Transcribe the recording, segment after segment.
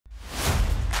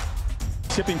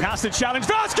Tipping past the challenge.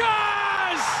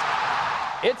 Vasquez!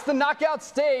 It's the knockout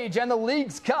stage, and the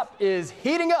League's Cup is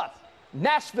heating up.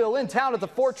 Nashville in town at the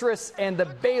Fortress, and the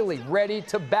Bailey ready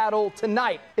to battle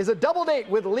tonight. Is a double date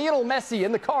with Lionel Messi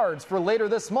in the cards for later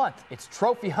this month. It's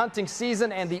trophy hunting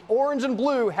season, and the orange and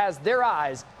blue has their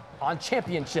eyes on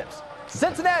championships.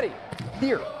 Cincinnati,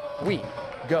 here we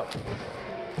go.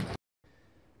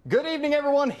 Good evening,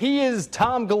 everyone. He is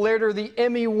Tom Galerder, the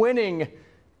Emmy-winning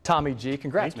Tommy G.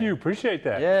 Congrats, Thank you. Appreciate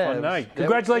that. Yeah, Fun night.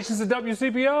 Congratulations to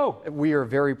WCPO. We are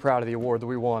very proud of the award that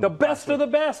we won. The best of the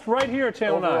best right here at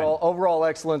Channel 9. Overall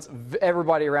excellence.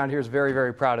 Everybody around here is very,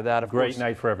 very proud of that. Of great course,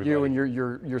 night for everybody. You and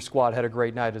your squad had a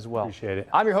great night as well. Appreciate it.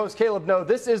 I'm your host, Caleb No.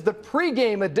 This is the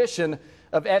pregame edition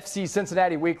of FC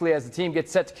Cincinnati Weekly as the team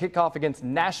gets set to kick off against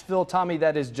Nashville. Tommy,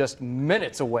 that is just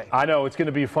minutes away. I know. It's going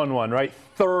to be a fun one, right?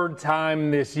 Third time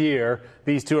this year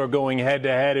these two are going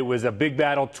head-to-head. It was a big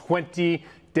battle 20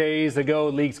 days ago.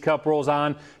 League's Cup rolls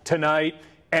on tonight.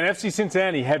 And FC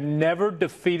Cincinnati have never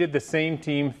defeated the same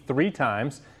team 3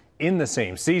 times in the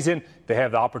same season. They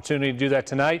have the opportunity to do that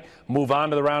tonight, move on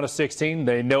to the round of 16.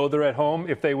 They know they're at home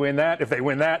if they win that. If they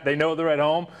win that, they know they're at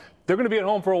home. They're going to be at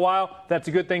home for a while. That's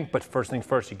a good thing. But first things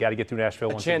first, you got to get through Nashville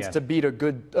once again. A chance to beat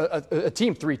a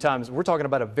team 3 times. We're talking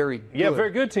about a very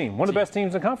good team. One of the best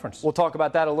teams in the conference. We'll talk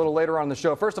about that a little later on in the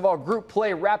show. First of all, group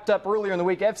play wrapped up earlier in the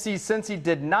week. FC Cincy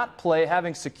did not play,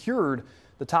 having secured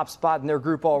the top spot in their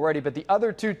group already. But the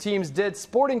other 2 teams did.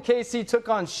 Sporting KC took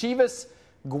on Chivas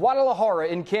Guadalajara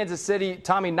in Kansas City.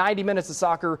 Tommy, 90 minutes of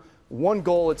soccer, 1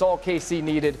 goal. It's all KC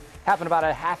needed. Happened about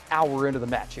a half hour into the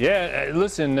match. Yeah,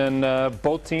 listen, and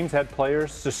both teams had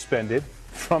players suspended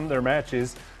from their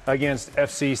matches against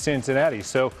FC Cincinnati.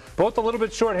 So both a little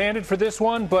bit shorthanded for this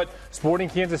one, but Sporting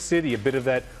Kansas City, a bit of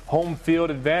that home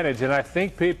field advantage. And I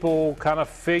think people kind of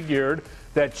figured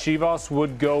that Chivas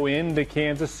would go into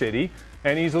Kansas City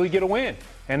and easily get a win.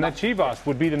 And that Chivas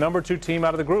would be the number 2 team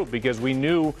out of the group, because we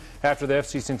knew after the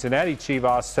FC Cincinnati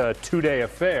Chivas 2-day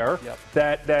affair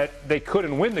that they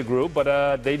couldn't win the group,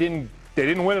 but they didn't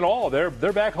win at all. They're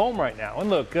back home right now. And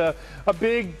look, a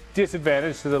big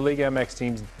disadvantage to the Liga MX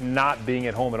teams not being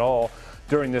at home at all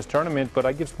during this tournament, but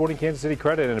I give Sporting Kansas City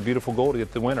credit and a beautiful goal to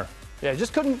get the winner. Yeah,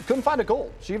 just couldn't find a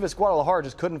goal. Chivas Guadalajara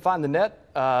just couldn't find the net.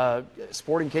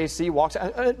 Sporting KC walks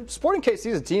out. Sporting KC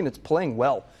is a team that's playing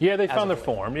well. Yeah, they found their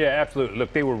form. Yeah, absolutely.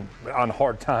 Look, they were on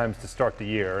hard times to start the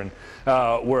year and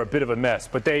were a bit of a mess.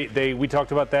 But we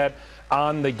talked about that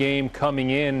on the game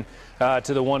coming in to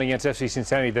the one against FC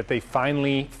Cincinnati, that they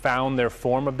finally found their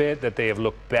form a bit, that they have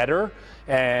looked better.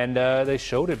 And they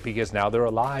showed it, because now they're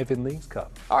alive in League's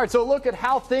Cup. All right, so look at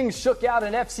how things shook out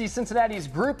in FC Cincinnati's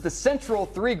group. The Central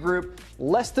 3 group,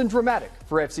 less than dramatic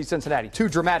for FC Cincinnati. 2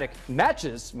 dramatic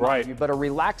matches, mind you, but a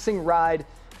relaxing ride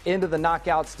into the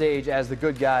knockout stage as the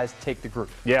good guys take the group.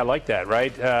 Yeah, I like that,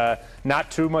 right?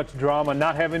 Not too much drama,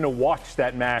 not having to watch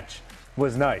that match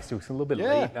was nice. It was a little bit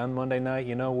late on Monday night.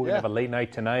 You know, we're going to have a late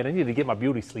night tonight. I needed to get my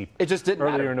beauty sleep. It just didn't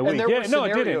earlier matter. in the week. No,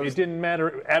 it didn't. It didn't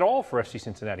matter at all for FC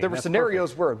Cincinnati. There were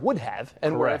scenarios where it would have,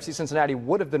 and where FC Cincinnati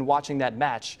would have been watching that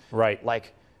match,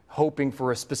 like hoping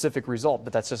for a specific result.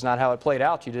 But that's just not how it played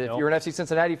out. If you're an FC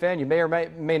Cincinnati fan, you may or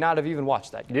may not have even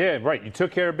watched that game. Yeah, right. You took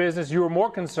care of business. You were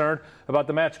more concerned about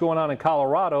the match going on in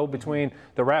Colorado between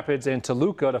the Rapids and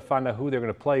Toluca to find out who they're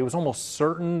going to play. It was almost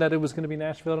certain that it was going to be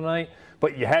Nashville tonight,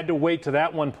 but you had to wait till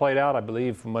that one played out. I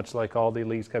believe, much like all the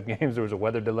League's Cup games, there was a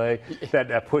weather delay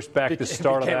that pushed back the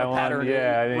start of that one.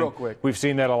 Yeah, real quick. We've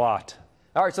seen that a lot.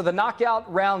 All right, so the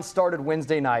knockout round started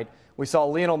Wednesday night. We saw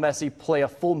Lionel Messi play a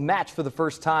full match for the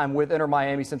first time with Inter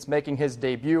Miami since making his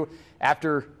debut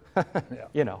after,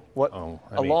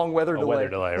 long weather delay. Weather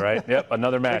delay, right? Yep,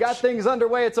 another match. We got things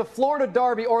underway. It's a Florida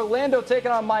derby. Orlando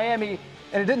taking on Miami,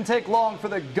 and it didn't take long for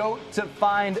the GOAT to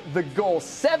find the goal.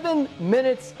 7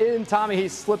 minutes in, Tommy, he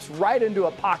slips right into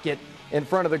a pocket in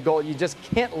front of the goal. You just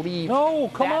can't leave. No,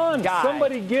 come on. Guy.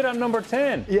 Somebody get on number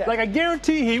 10. Yeah. Like, I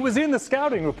guarantee he was in the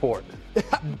scouting report.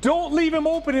 Don't leave him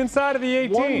open inside of the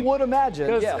 18. One would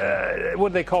imagine. What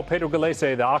do they call Pedro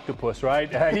Galese, the octopus, right?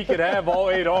 He could have all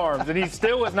 8 arms, and he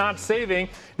still was not saving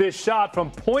this shot from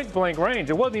point-blank range.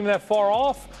 It wasn't even that far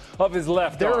off of his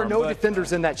left arm. There are no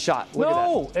defenders in that shot. Look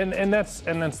at that. And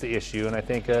that's the issue, and I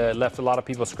think left a lot of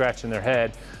people scratching their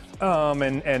head.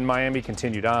 And Miami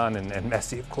continued on, and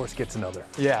Messi, of course, gets another.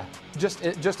 Yeah,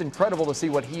 just incredible to see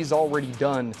what he's already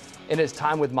done in his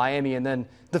time with Miami, and then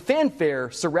the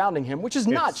fanfare surrounding him, which is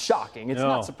not shocking. It's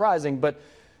not surprising, but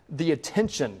the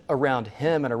attention around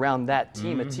him and around that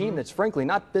team, a team that's frankly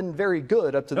not been very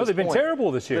good up to this point. No, they've been terrible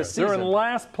this year. They're in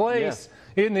last place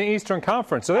in the Eastern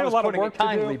Conference. So they have a lot of work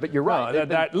to do. But you're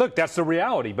right. Look, that's the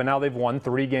reality. But now they've won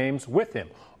 3 games with him,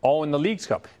 all in the Leagues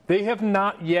Cup. They have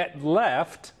not yet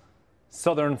left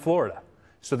Southern Florida.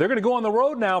 So they're going to go on the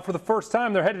road now for the first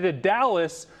time. They're headed to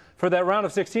Dallas for that round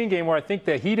of 16 game where I think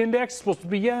the heat index is supposed to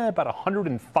be, about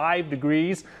 105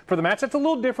 degrees for the match. That's a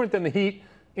little different than the heat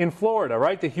in Florida,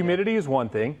 right? The humidity is one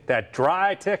thing. That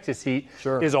dry Texas heat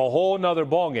is a whole nother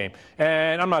ballgame.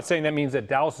 And I'm not saying that means that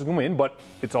Dallas is going to win, but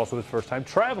it's also his first time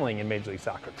traveling in Major League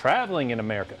Soccer, traveling in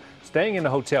America, staying in a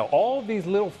hotel, all of these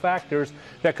little factors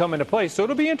that come into play. So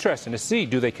it'll be interesting to see,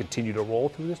 do they continue to roll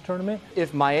through this tournament?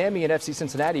 If Miami and FC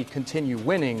Cincinnati continue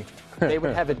winning, they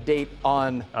would have a date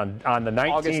on the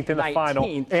 19th August in the 19th, final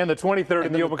and the 23rd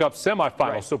in the Open Cup semifinals.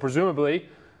 Right. So presumably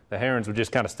the Herons would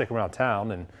just kind of stick around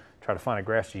town and try to find a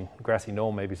grassy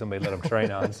knoll, maybe somebody let them train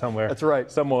on somewhere. That's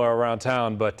right. Somewhere around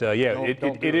town. But,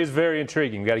 it is very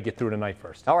intriguing. We've got to get through tonight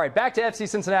first. All right, back to FC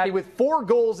Cincinnati. With 4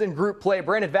 goals in group play,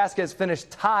 Brandon Vasquez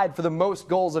finished tied for the most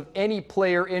goals of any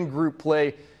player in group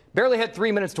play. Barely had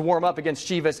 3 minutes to warm up against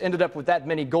Chivas. Ended up with that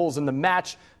many goals in the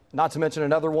match. Not to mention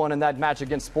another one in that match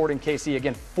against Sporting KC.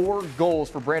 Again, 4 goals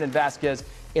for Brandon Vasquez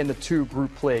in the 2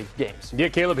 group play games. Yeah,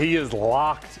 Caleb, he is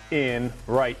locked in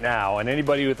right now. And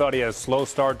anybody who thought he had a slow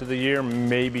start to the year,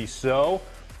 maybe so.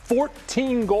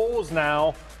 14 goals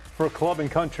now for Club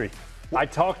and Country. I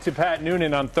talked to Pat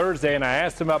Noonan on Thursday, and I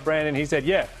asked him about Brandon. He said,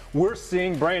 yeah, we're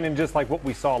seeing Brandon just like what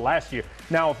we saw last year.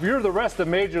 Now, if you're the rest of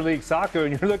Major League Soccer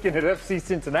and you're looking at FC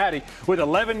Cincinnati with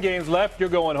 11 games left, you're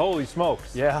going, holy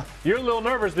smokes. Yeah. You're a little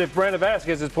nervous if Brandon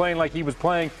Vasquez is playing like he was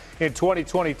playing in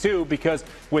 2022, because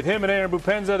with him and Aaron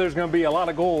Bupenza, there's going to be a lot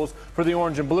of goals for the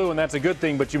Orange and Blue, and that's a good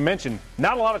thing. But you mentioned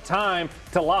not a lot of time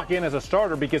to lock in as a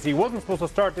starter because he wasn't supposed to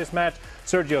start this match.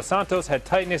 Sergio Santos had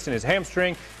tightness in his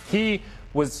hamstring. He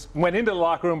went into the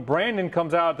locker room. Brandon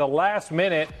comes out at the last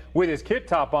minute with his kit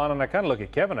top on, and I kind of look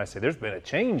at Kevin. I say, there's been a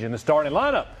change in the starting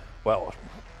lineup. Well,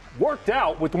 worked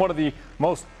out with one of the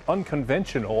most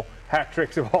unconventional hat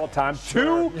tricks of all time.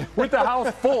 Sure. 2 with the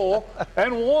house full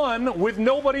and 1 with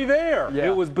nobody there. Yeah.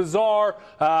 It was bizarre,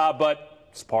 but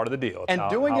it's part of the deal.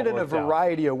 It's doing it in a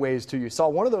variety of ways, too. You saw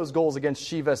one of those goals against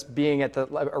Chivas being at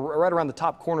right around the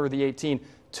top corner of the 18.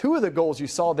 2 of the goals you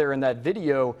saw there in that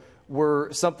video were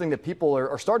something that people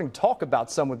are starting to talk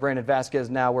about some with Brandon Vasquez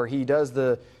now, where he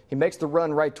makes the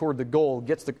run right toward the goal,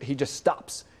 he just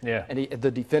stops. Yeah. And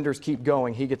the defenders keep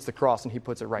going. He gets the cross and he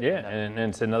puts it right in. Yeah, and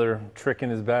it's another trick in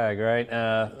his bag, right,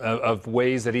 of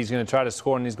ways that he's going to try to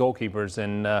score on these goalkeepers.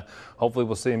 And hopefully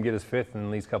we'll see him get his 5th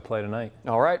in Leagues Cup play tonight.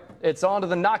 All right. It's on to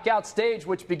the knockout stage,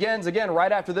 which begins again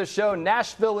right after this show.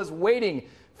 Nashville is waiting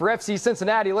for FC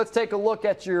Cincinnati. Let's take a look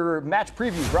at your match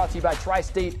preview brought to you by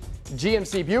Tri-State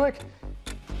GMC Buick.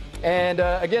 And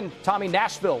again, Tommy,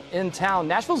 Nashville in town.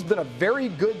 Nashville's been a very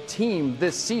good team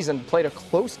this season. Played a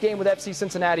close game with FC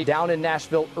Cincinnati down in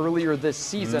Nashville earlier this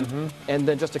season. And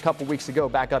then just a couple weeks ago,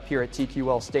 back up here at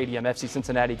TQL Stadium, FC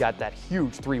Cincinnati got that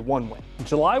huge 3-1 win.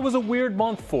 July was a weird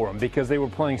month for them because they were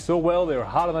playing so well. They were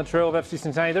hot on the trail of FC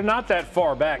Cincinnati. They're not that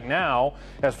far back now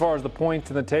as far as the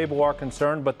points in the table are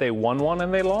concerned, but they won one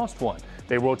and they lost one.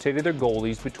 They rotated their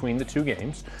goalies between the 2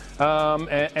 games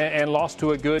and lost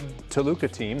to a good Toluca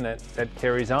team that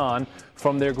carries on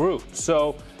from their group.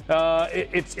 So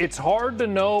it's hard to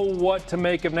know what to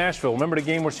make of Nashville. Remember the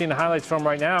game we're seeing the highlights from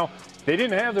right now? They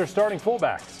didn't have their starting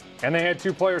fullbacks, and they had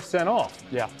 2 players sent off.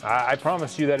 Yeah. I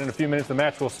promise you that in a few minutes the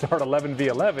match will start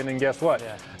 11v11, and guess what?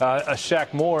 Yeah.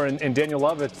 Shaq Moore and Daniel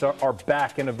Lovitz are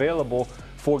back and available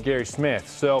for Gary Smith.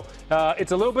 So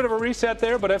it's a little bit of a reset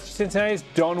there, but FC Cincinnati's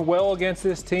done well against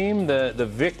this team. The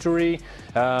victory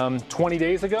 20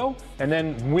 days ago, and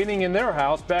then winning in their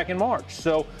house back in March.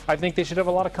 So I think they should have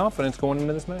a lot of confidence going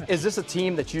into this match. Is this a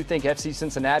team that you think FC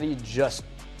Cincinnati just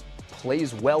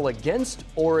plays well against,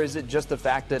 or is it just the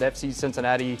fact that FC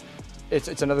Cincinnati,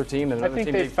 it's another team? And another I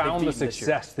think they found the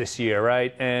success this year,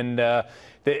 right? And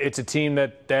it's a team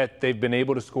that they've been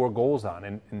able to score goals on.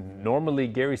 And normally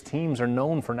Gary's teams are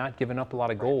known for not giving up a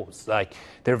lot of goals. Like,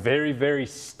 they're very, very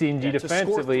stingy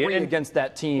defensively. To score 3 against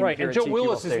that team. Right, and Joe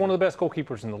Willis is one of the best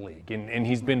goalkeepers in the league. And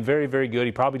he's been very, very good.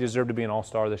 He probably deserved to be an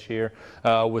all-star this year,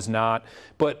 was not.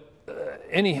 But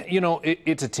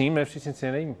it's a team, FC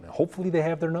Cincinnati. Hopefully they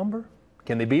have their number.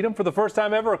 Can they beat them for the first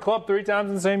time ever? A club 3 times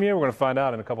in the same year? We're going to find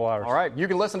out in a couple hours. All right, you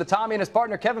can listen to Tommy and his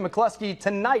partner Kevin McCluskey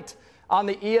tonight on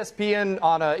the ESPN,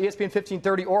 on ESPN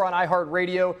 1530 or on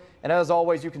iHeartRadio. And as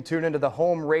always, you can tune into the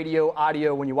home radio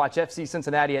audio when you watch FC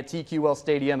Cincinnati at TQL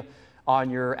Stadium on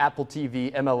your Apple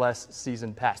TV MLS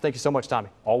Season Pass. Thank you so much, Tommy.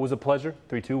 Always a pleasure.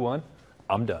 3, 2, 1.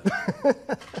 I'm done.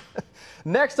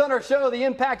 Next on our show, the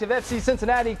impact of FC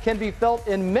Cincinnati can be felt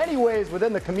in many ways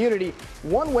within the community.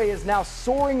 One way is now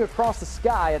soaring across the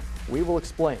sky. We will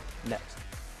explain next.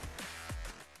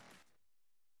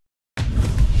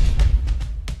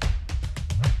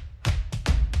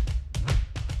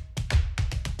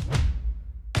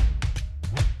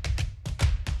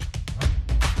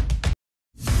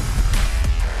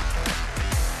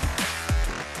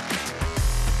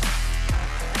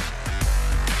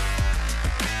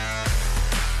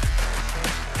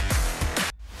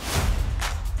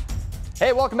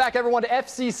 Hey, welcome back, everyone, to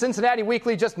FC Cincinnati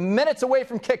Weekly. Just minutes away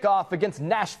from kickoff against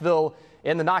Nashville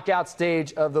in the knockout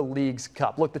stage of the League's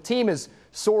Cup. Look, the team is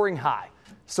soaring high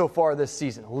so far this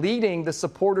season, leading the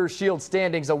Supporters' Shield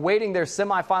standings, awaiting their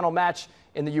semifinal match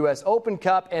in the U.S. Open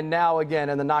Cup, and now again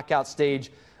in the knockout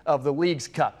stage of the League's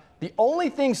Cup. The only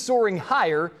thing soaring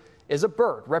higher is a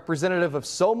bird, representative of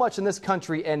so much in this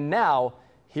country, and now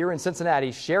here in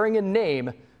Cincinnati, sharing a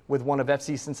name with one of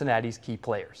FC Cincinnati's key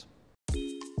players.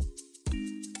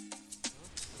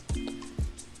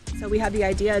 So we had the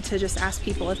idea to just ask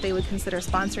people if they would consider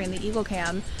sponsoring the Eagle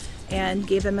Cam, and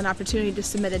gave them an opportunity to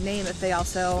submit a name if they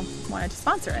also wanted to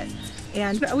sponsor it.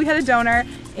 And we had a donor,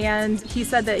 and he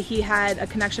said that he had a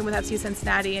connection with FC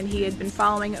Cincinnati, and he had been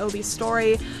following Obi's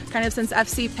story kind of since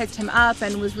FC picked him up,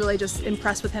 and was really just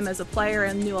impressed with him as a player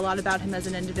and knew a lot about him as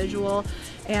an individual.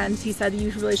 And he said,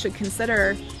 you really should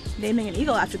consider naming an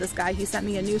eagle after this guy. He sent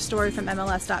me a news story from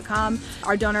MLS.com.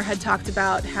 Our donor had talked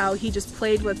about how he just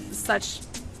played with such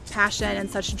passion and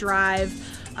such drive,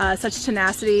 such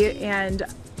tenacity, and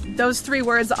those three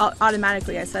words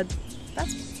automatically, I said,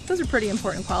 those are pretty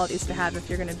important qualities to have if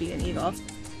you're going to be an Eagle.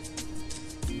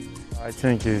 I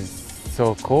think it's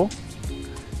so cool.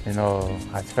 You know,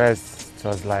 at first it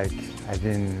was like I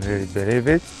didn't really believe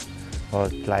it,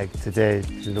 but like today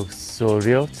it looks so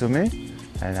real to me,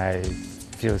 and I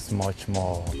feel much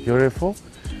more beautiful,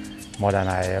 more than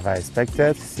I ever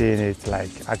expected. Seeing it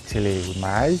like actually with my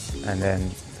eyes, and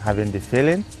then having the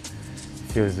feeling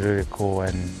feels really cool,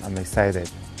 and I'm excited.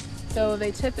 So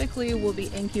they typically will be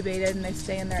incubated, and they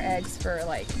stay in their eggs for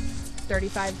like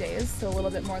 35 days, so a little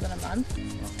bit more than a month.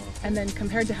 And then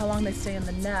compared to how long they stay in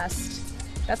the nest,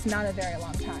 that's not a very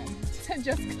long time to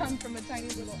just come from a tiny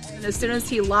little egg. And as soon as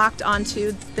he locked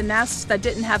onto the nest that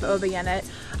didn't have Obi in it,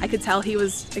 I could tell he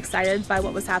was excited by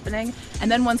what was happening. And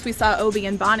then once we saw Obi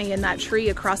and Bonnie in that tree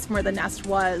across from where the nest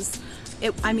was,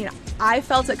 I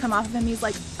felt it come off of him. He's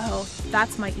like, oh,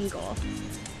 that's my eagle.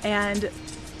 And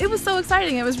it was so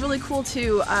exciting. It was really cool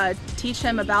to teach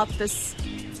him about this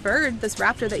bird, this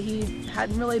raptor that he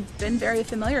hadn't really been very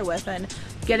familiar with, and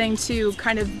getting to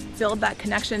kind of build that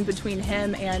connection between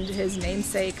him and his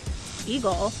namesake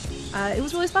eagle. It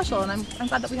was really special, and I'm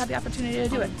glad that we had the opportunity to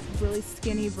do it. Really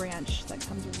skinny branch that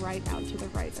comes right out to the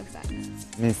right of that nest.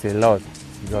 It means a lot,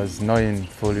 because knowing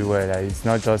fully well that it's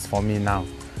not just for me now.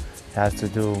 It has to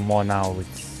do more now with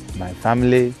my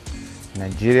family,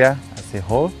 Nigeria as a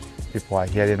whole. People are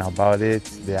hearing about it.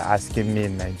 They're asking me,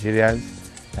 Nigerians,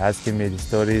 they're asking me the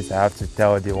stories. I have to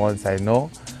tell the ones I know.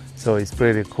 So it's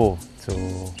pretty cool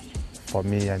for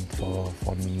me and for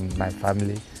my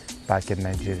family back in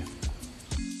Nigeria.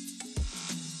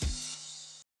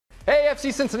 Hey,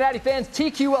 FC Cincinnati fans,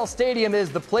 TQL Stadium is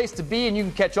the place to be, and you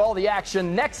can catch all the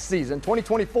action next season,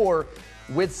 2024,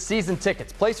 with season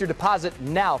tickets. Place your deposit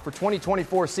now for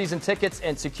 2024 season tickets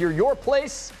and secure your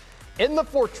place in the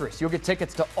Fortress. You'll get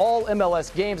tickets to all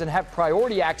MLS games and have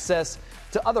priority access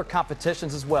to other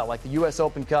competitions as well, like the U.S.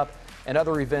 Open Cup and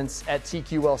other events at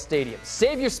TQL Stadium.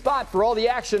 Save your spot for all the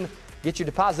action. Get your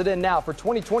deposit in now for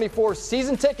 2024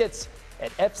 season tickets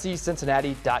at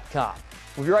fccincinnati.com.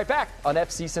 We'll be right back on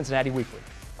FC Cincinnati Weekly.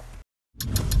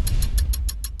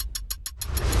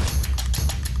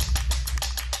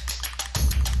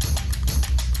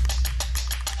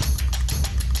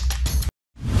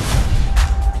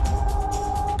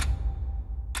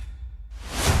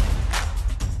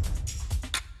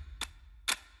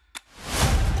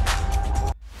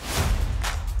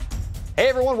 Hey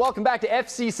everyone, welcome back to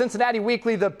FC Cincinnati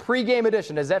Weekly, the pregame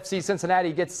edition, as FC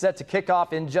Cincinnati gets set to kick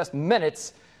off in just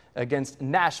minutes against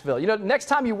Nashville. You know, next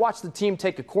time you watch the team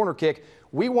take a corner kick,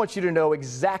 we want you to know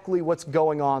exactly what's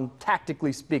going on,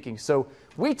 tactically speaking. So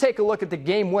we take a look at the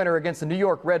game winner against the New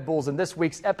York Red Bulls in this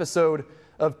week's episode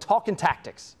of Talkin'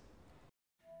 Tactics.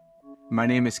 My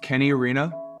name is Kenny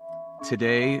Arena.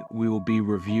 Today we will be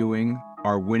reviewing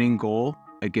our winning goal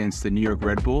against the New York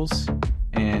Red Bulls,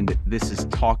 and this is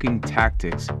Talking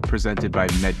Tactics presented by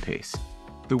MedPace.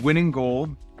 The winning goal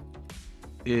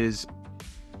is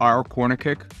our corner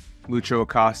kick. Lucho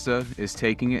Acosta is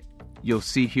taking it, you'll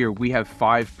see here we have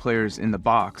 5 players in the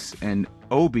box, and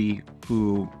Obi,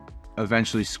 who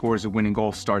eventually scores a winning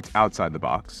goal, starts outside the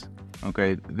box.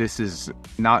 Okay, this is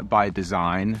not by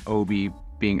design, Obi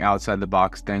being outside the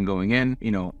box, then going in.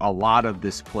 You know, a lot of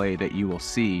this play that you will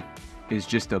see is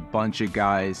just a bunch of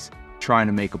guys trying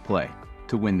to make a play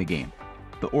to win the game.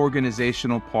 The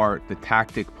organizational part, the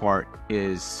tactic part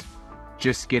is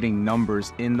just getting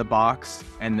numbers in the box,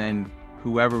 and then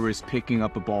whoever is picking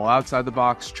up a ball outside the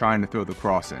box trying to throw the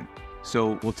cross in.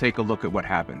 So we'll take a look at what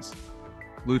happens.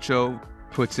 Lucho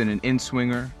puts in an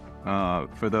in-swinger.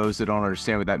 For those that don't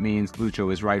understand what that means,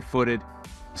 Lucho is right-footed.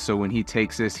 So when he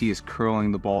takes this, he is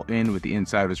curling the ball in with the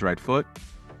inside of his right foot,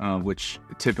 which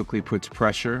typically puts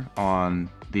pressure on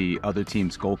the other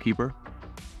team's goalkeeper.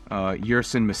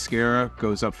 Yerson Mosquera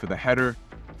goes up for the header,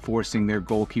 forcing their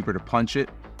goalkeeper to punch it.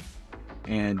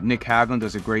 And Nick Haglund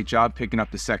does a great job picking up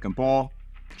the second ball.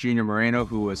 Junior Moreno,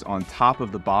 who was on top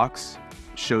of the box,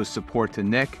 shows support to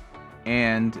Nick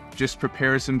and just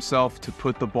prepares himself to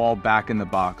put the ball back in the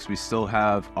box. We still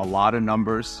have a lot of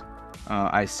numbers.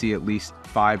 I see at least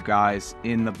 5 guys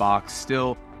in the box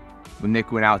still. When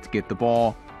Nick went out to get the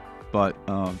ball, but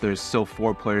there's still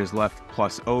 4 players left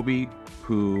plus Obi,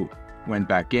 who went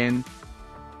back in.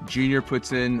 Junior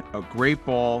puts in a great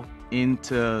ball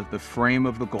into the frame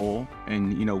of the goal,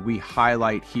 and you know, we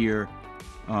highlight here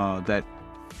that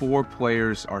 4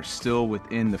 players are still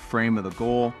within the frame of the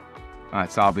goal.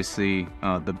 It's obviously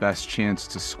the best chance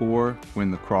to score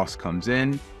when the cross comes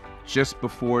in. Just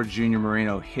before Junior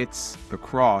Moreno hits the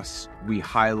cross, we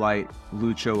highlight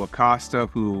Lucho Acosta,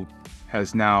 who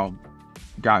has now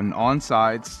gotten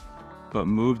onsides but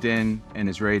moved in and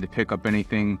is ready to pick up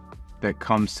anything that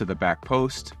comes to the back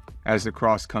post. As the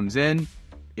cross comes in,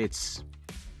 it's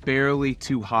barely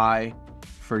too high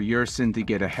for Yerson to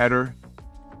get a header.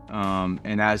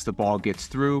 And as the ball gets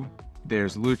through,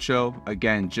 there's Lucho,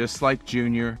 again, just like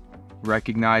Junior,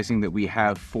 recognizing that we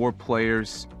have 4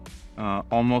 players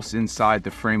almost inside the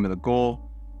frame of the goal,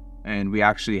 and we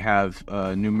actually have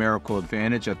a numerical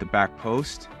advantage at the back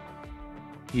post.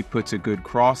 He puts a good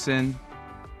cross in,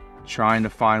 trying to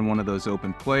find one of those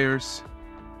open players.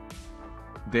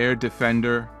 Their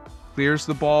defender clears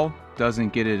the ball,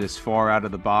 doesn't get it as far out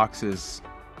of the box as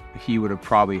he would have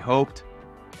probably hoped.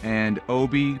 And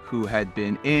Obi, who had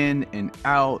been in and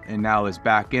out and now is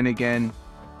back in again,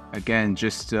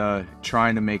 just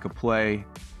trying to make a play,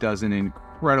 does an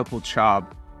incredible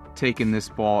job taking this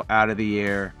ball out of the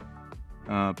air,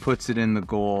 puts it in the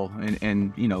goal.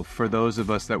 And you know, for those of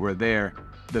us that were there,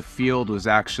 the field was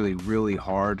actually really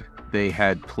hard. They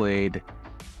had played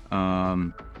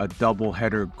a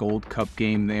doubleheader Gold Cup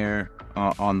game there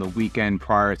on the weekend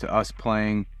prior to us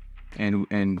playing,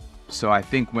 and so I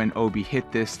think when Obi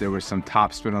hit this, there was some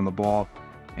topspin on the ball,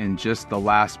 and just the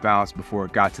last bounce before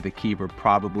it got to the keeper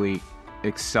probably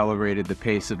accelerated the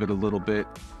pace of it a little bit.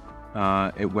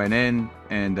 It went in,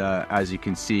 and as you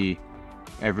can see,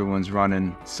 everyone's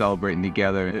running, celebrating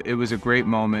together. It was a great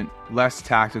moment, less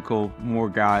tactical, more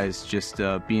guys just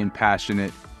being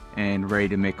passionate and ready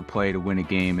to make a play to win a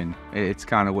game, and it's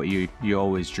kind of what you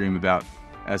always dream about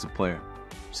as a player.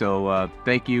 So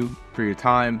thank you for your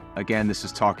time. Again, this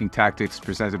is Talking Tactics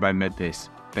presented by MedPace.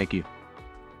 Thank you.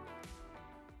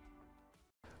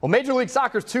 Well, Major League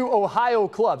Soccer's 2 Ohio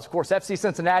clubs, of course, FC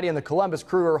Cincinnati and the Columbus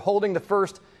Crew, are holding the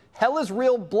first Hell is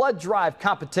Real blood drive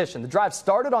competition. The drive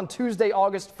started on Tuesday,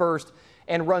 August 1st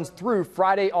and runs through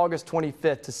Friday, August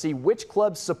 25th to see which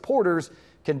club's supporters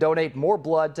can donate more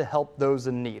blood to help those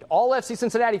in need. All FC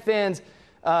Cincinnati fans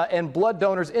and blood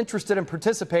donors interested in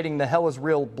participating in the Hell is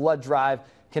Real blood drive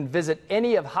can visit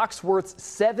any of Hawksworth's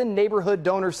 7 neighborhood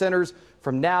donor centers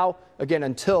from now, again,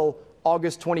 until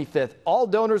August 25th. All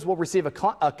donors will receive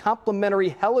a complimentary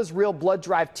Hell is Real blood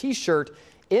drive t-shirt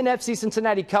in FC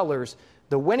Cincinnati colors.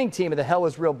 The winning team of the Hell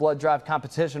is Real blood drive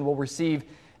competition will receive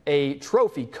a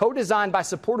trophy co-designed by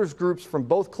supporters groups from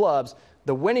both clubs.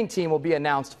 The winning team will be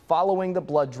announced following the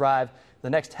blood drive. The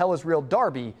next Hell is Real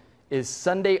derby is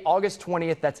Sunday, August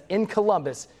 20th. That's in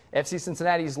Columbus. FC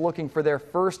Cincinnati is looking for their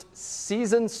first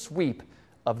season sweep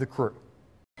of the Crew.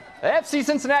 FC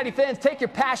Cincinnati fans, take your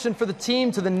passion for the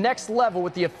team to the next level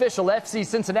with the official FC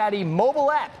Cincinnati mobile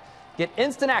app. Get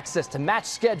instant access to match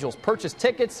schedules, purchase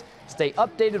tickets, stay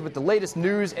updated with the latest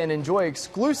news, and enjoy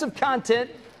exclusive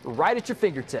content right at your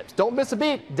fingertips. Don't miss a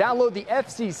beat. Download the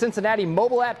FC Cincinnati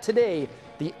mobile app today.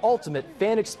 The ultimate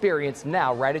fan experience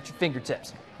now right at your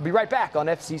fingertips. We'll be right back on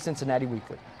FC Cincinnati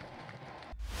Weekly.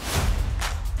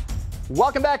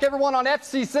 Welcome back, everyone, on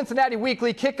FC Cincinnati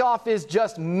Weekly. Kickoff is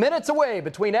just minutes away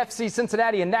between FC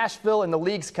Cincinnati and Nashville in the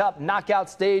League's Cup knockout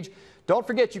stage. Don't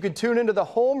forget, you can tune into the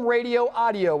home radio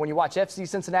audio when you watch FC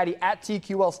Cincinnati at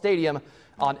TQL Stadium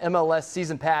on MLS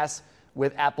Season Pass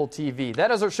with Apple TV.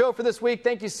 That is our show for this week.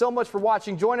 Thank you so much for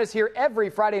watching. Join us here every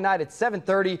Friday night at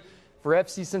 7:30 for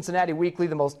FC Cincinnati Weekly,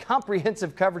 the most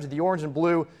comprehensive coverage of the orange and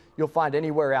blue you'll find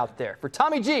anywhere out there. For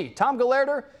Tommy G, Tom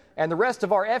Galerder, and the rest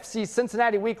of our FC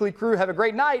Cincinnati Weekly crew, have a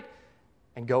great night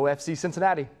and go FC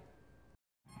Cincinnati.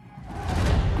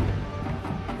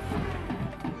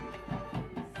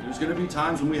 There's going to be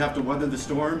times when we have to weather the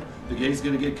storm. The game's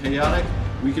going to get chaotic.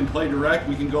 We can play direct,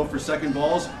 we can go for second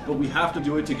balls, but we have to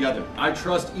do it together. I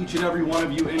trust each and every one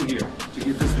of you in here to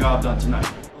get this job done tonight.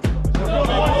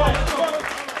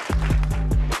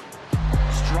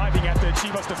 Striving at the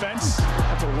Chivas defense.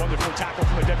 That's a wonderful tackle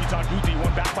from the debutant Guti.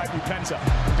 One back by Bupensa.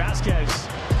 Vasquez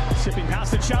shipping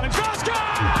past the challenge. Vasquez!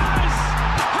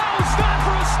 How's that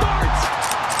for a start?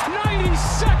 90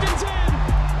 seconds in.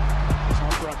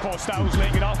 Time for Acosta, who's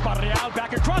laying it off. Barreal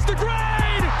back across the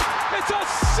grade. It's a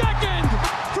second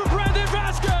for Brandon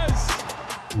Vasquez.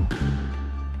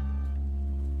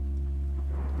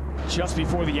 Just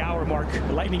before the hour mark,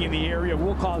 lightning in the area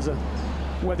will cause a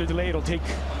weather delay. It'll take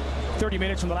 30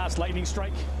 minutes from the last lightning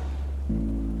strike.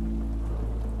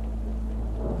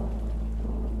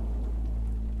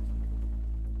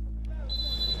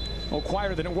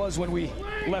 Quieter than it was when we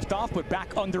left off, but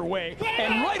back underway.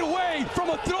 And right away from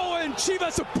a throw-in,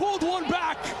 Chivas have pulled one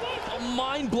back. A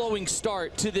mind-blowing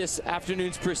start to this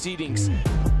afternoon's proceedings.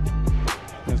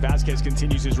 As Vasquez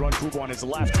continues his run, Kubo on his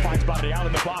left, finds Barreal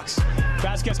in the box.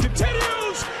 Vasquez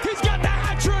continues! He's got the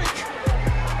hat trick!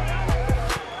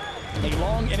 A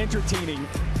long and entertaining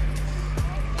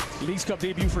Leagues Cup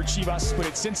debut for Chivas, but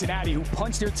it's Cincinnati who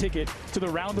punched their ticket to the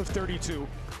round of 32.